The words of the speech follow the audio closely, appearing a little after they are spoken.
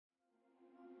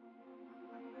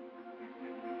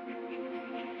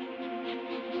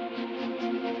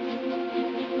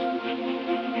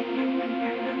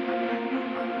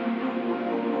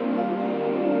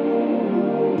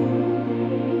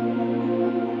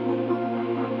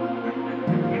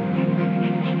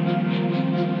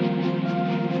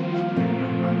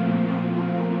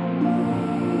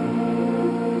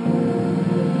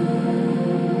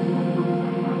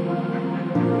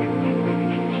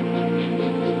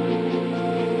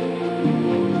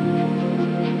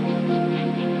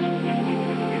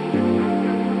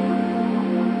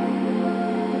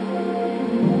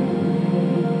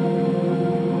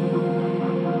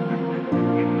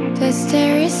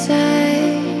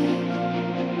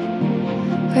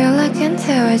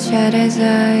into each other's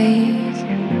eyes.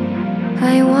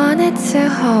 I wanted to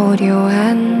hold your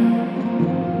hand,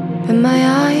 but my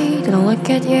eye don't look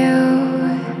at you.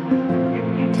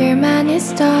 Dear man, you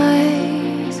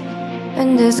stars,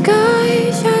 and the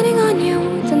sky shining on you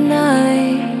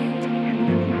tonight.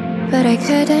 But I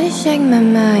couldn't shake my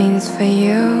mind for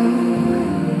you,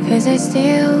 'cause I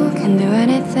still can do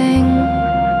anything.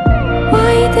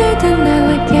 Why didn't I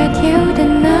look at you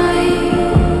tonight?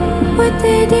 What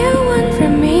did you want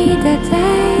from me that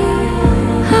day?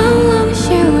 How long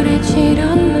should I cheat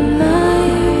on my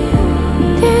mind?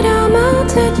 Did I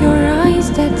melt at your eyes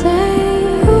that day?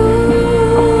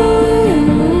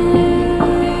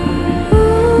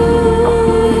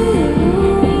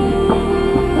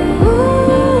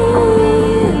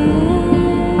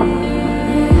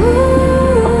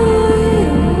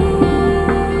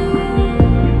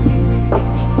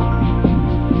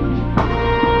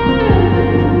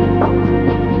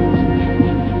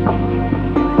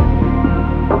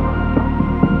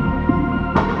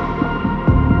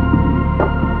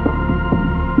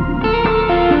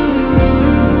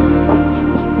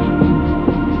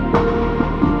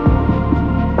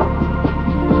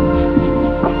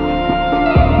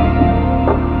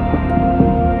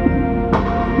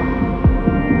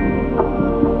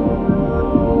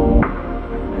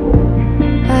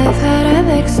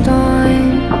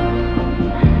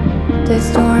 The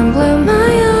storm blew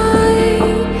my eye.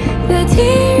 The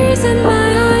tears in my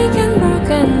eye can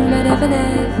broken, but even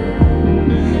if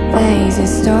there's a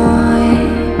storm,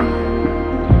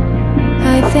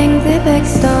 I think the big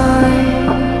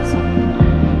stars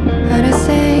are the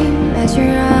same as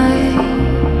your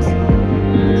eyes.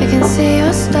 I can see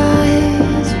your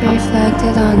stars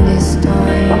reflected on this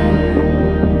storm.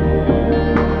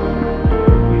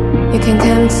 You can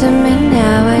come to me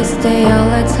now, I stay all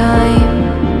the time.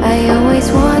 I always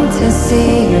want to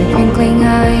see your twinkling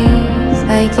eyes.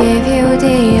 I give you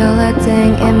the only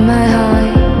thing in my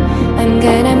heart. I'm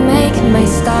gonna make my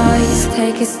stars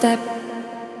take a step.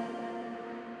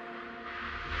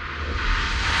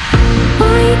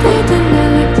 Why didn't I